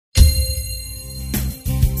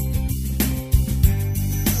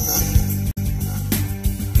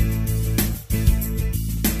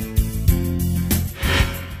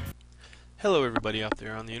Hello everybody out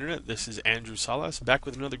there on the internet. This is Andrew Salas back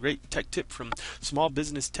with another great tech tip from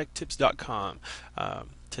smallbusinesstechtips.com.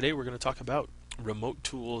 Today we're going to talk about remote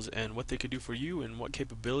tools and what they could do for you and what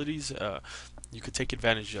capabilities you could take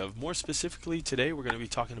advantage of. More specifically, today we're going to be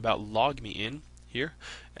talking about LogMeIn here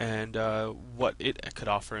and what it could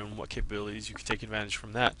offer and what capabilities you could take advantage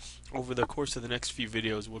from that. Over the course of the next few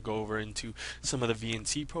videos, we'll go over into some of the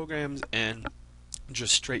VNC programs and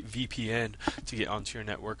just straight VPN to get onto your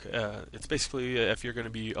network. It's basically if you're going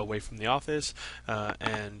to be away from the office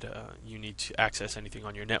and you need to access anything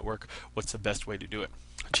on your network, what's the best way to do it?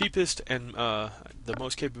 Cheapest and the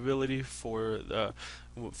most capability for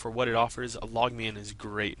what it offers, LogMeIn is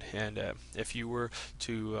great. And if you were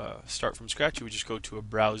to start from scratch, you would just go to a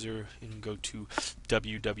browser and go to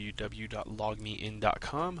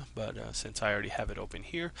www.logmein.com. But since I already have it open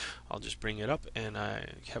here, I'll just bring it up, and I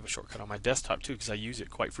have a shortcut on my desktop too because I use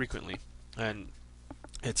it quite frequently. And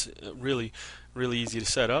it's really easy to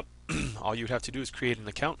set up. All you would have to do is create an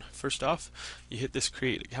account. First off, you hit this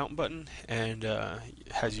create account button, and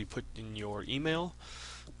as you put in your email,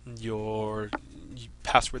 your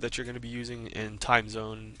password that you're going to be using, and time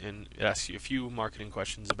zone, and it asks you a few marketing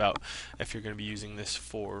questions about if you're going to be using this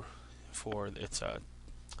for its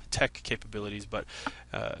tech capabilities, but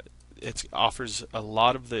it offers a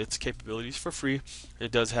lot of its capabilities for free.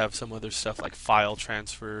 It does have some other stuff like file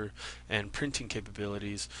transfer and printing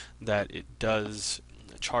capabilities that it does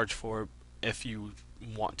charge for if you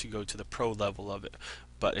want to go to the pro level of it.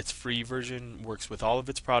 But its free version works with all of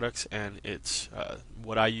its products, and it's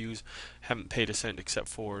what I use. Haven't paid a cent except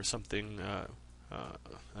for something,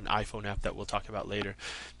 an iPhone app that we'll talk about later.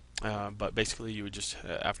 But basically, you would just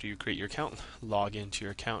after you create your account, log into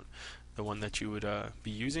your account, the one that you would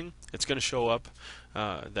be using. It's going to show up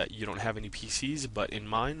that you don't have any PCs, but in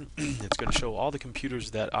mine, it's going to show all the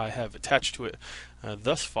computers that I have attached to it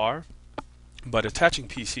thus far. But attaching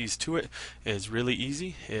PCs to it is really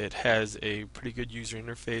easy. It has a pretty good user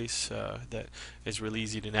interface that is really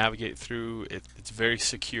easy to navigate through. It's very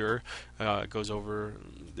secure. It goes over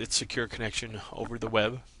its secure connection over the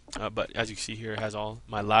web. But as you see here, it has all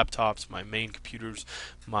my laptops, my main computers,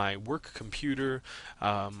 my work computer,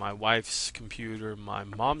 my wife's computer, my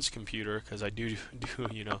mom's computer, because I do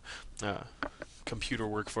computer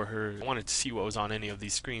work for her. If I wanted to see what was on any of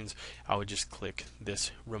these screens, I would just click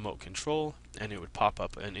this remote control, and it would pop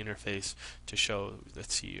up an interface to show.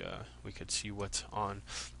 Let's see, we could see what's on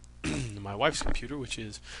my wife's computer, which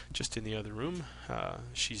is just in the other room.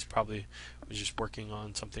 She's probably was just working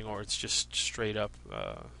on something, or it's just straight up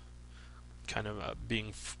kind of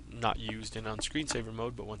being not used in on screensaver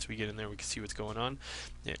mode. But once we get in there, we can see what's going on.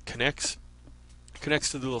 It connects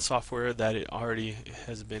to the little software that it already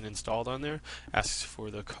has been installed on there, asks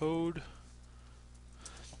for the code,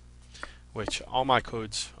 which all my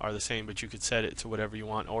codes are the same, but you could set it to whatever you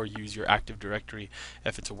want, or use your Active Directory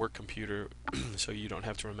if it's a work computer so you don't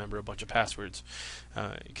have to remember a bunch of passwords.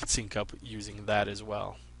 You can sync up using that as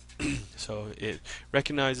well. So it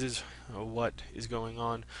recognizes what is going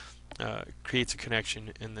on, creates a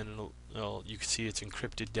connection, and then you can see it's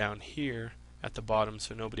encrypted down here at the bottom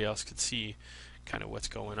so nobody else could see kind of what's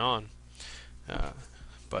going on.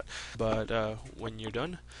 But when you're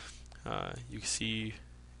done, you can see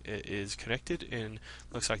it is connected, and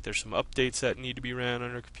looks like there's some updates that need to be ran on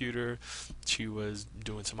her computer. She was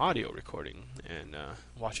doing some audio recording and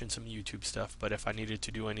watching some YouTube stuff, but if I needed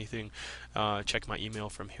to do anything, check my email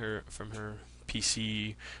from her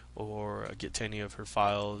PC, or get to any of her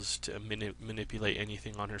files to manipulate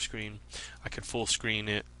anything on her screen, I could full screen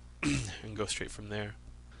it and go straight from there.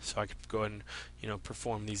 So I could go ahead and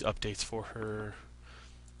perform these updates for her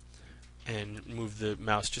and move the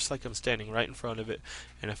mouse just like I'm standing right in front of it.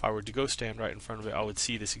 And if I were to go stand right in front of it, I would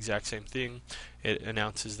see this exact same thing. It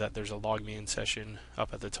announces that there's a LogMeIn session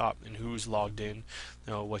up at the top and who's logged in,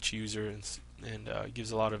 which user, and gives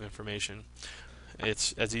a lot of information.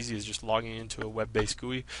 It's as easy as just logging into a web-based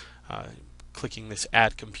GUI, clicking this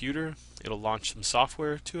Add Computer. It'll launch some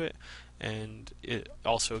software to it, and it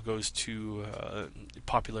also goes to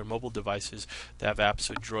popular mobile devices that have apps.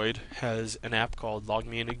 So Droid has an app called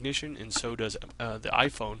LogMeIn Ignition, and so does the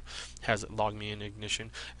iPhone has LogMeIn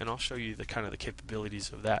Ignition, and I'll show you the kind of the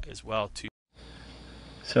capabilities of that as well too.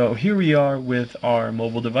 So here we are with our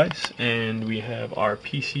mobile device, and we have our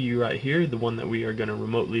PC right here, the one that we are going to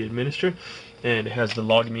remotely administer, and it has the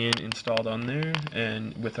LogMeIn installed on there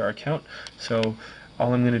and with our account. So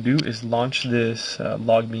all I'm going to do is launch this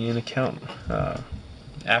LogMeIn account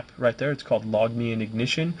app right there. It's called Log Me in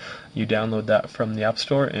Ignition. You download that from the App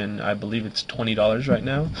Store, and I believe it's $20 right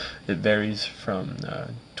now. It varies from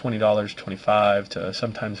 $20, $25 to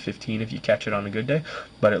sometimes $15 if you catch it on a good day.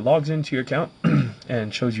 But it logs into your account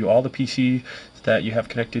and shows you all the PC that you have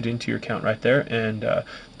connected into your account right there, and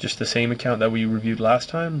just the same account that we reviewed last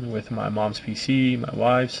time with my mom's PC, my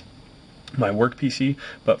wife's, my work PC,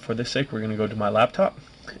 but for this sake we're going to go to my laptop.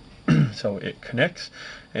 So it connects,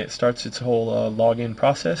 and it starts its whole login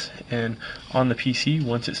process, and on the PC,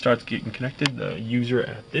 once it starts getting connected, the user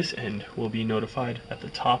at this end will be notified. At the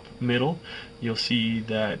top middle, you'll see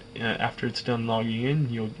that after it's done logging in,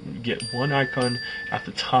 you'll get one icon at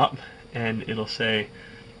the top, and it'll say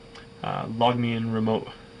log me in remote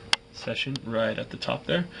session right at the top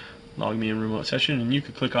there. Log me in remote session, and you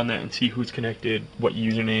could click on that and see who's connected, what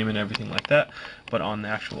username, and everything like that. But on the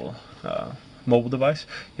actual mobile device,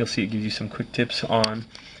 you'll see it gives you some quick tips on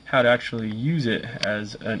how to actually use it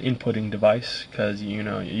as an inputting device, because you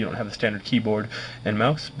don't have a standard keyboard and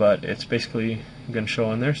mouse, but it's basically going to show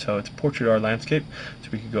on there. So it's portrait or landscape, so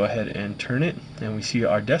we could go ahead and turn it, and we see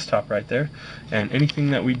our desktop right there, and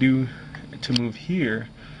anything that we do to move here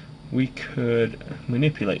we could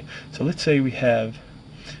manipulate. So let's say we have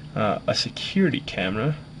a security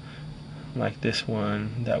camera like this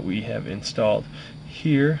one that we have installed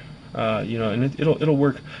here, and it'll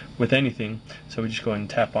work with anything. So we just go ahead and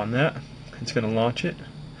tap on that. It's going to launch it,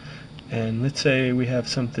 and let's say we have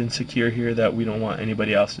something secure here that we don't want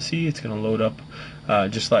anybody else to see. It's going to load up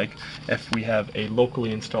just like if we have a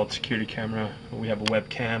locally installed security camera, we have a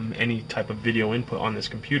webcam, any type of video input on this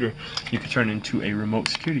computer, you could turn into a remote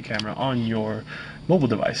security camera on your mobile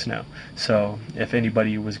device now. So if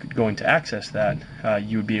anybody was going to access that,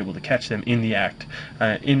 you would be able to catch them in the act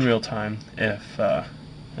in real time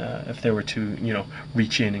if they were to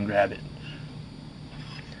reach in and grab it.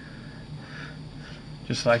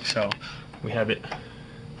 Just like so, we have it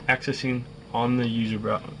accessing on the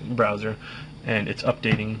user browser, and it's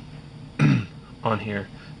updating on here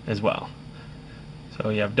as well. So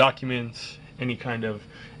you have documents, any kind of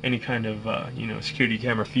security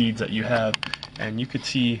camera feeds that you have, and you could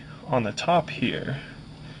see on the top here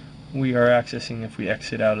we are accessing, if we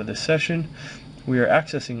exit out of this session, we are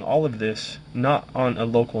accessing all of this not on a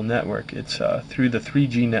local network. It's through the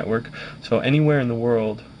 3G network, so anywhere in the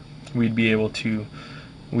world we'd be able to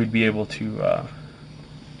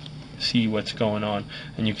see what's going on.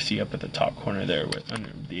 And you can see up at the top corner there under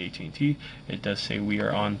the AT&T, it does say we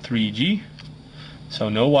are on 3G, so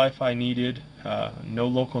no Wi-Fi needed, no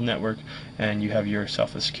local network, and you have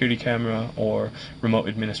yourself a security camera or remote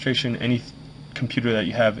administration. Any computer that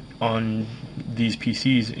you have on these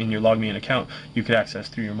PCs in your LogMeIn account, you could access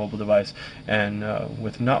through your mobile device, and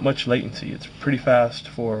with not much latency. It's pretty fast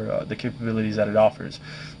for the capabilities that it offers.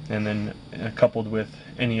 And then coupled with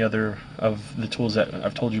any other of the tools that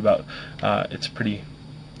I've told you about, it's a pretty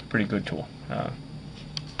good tool.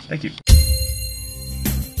 Thank you.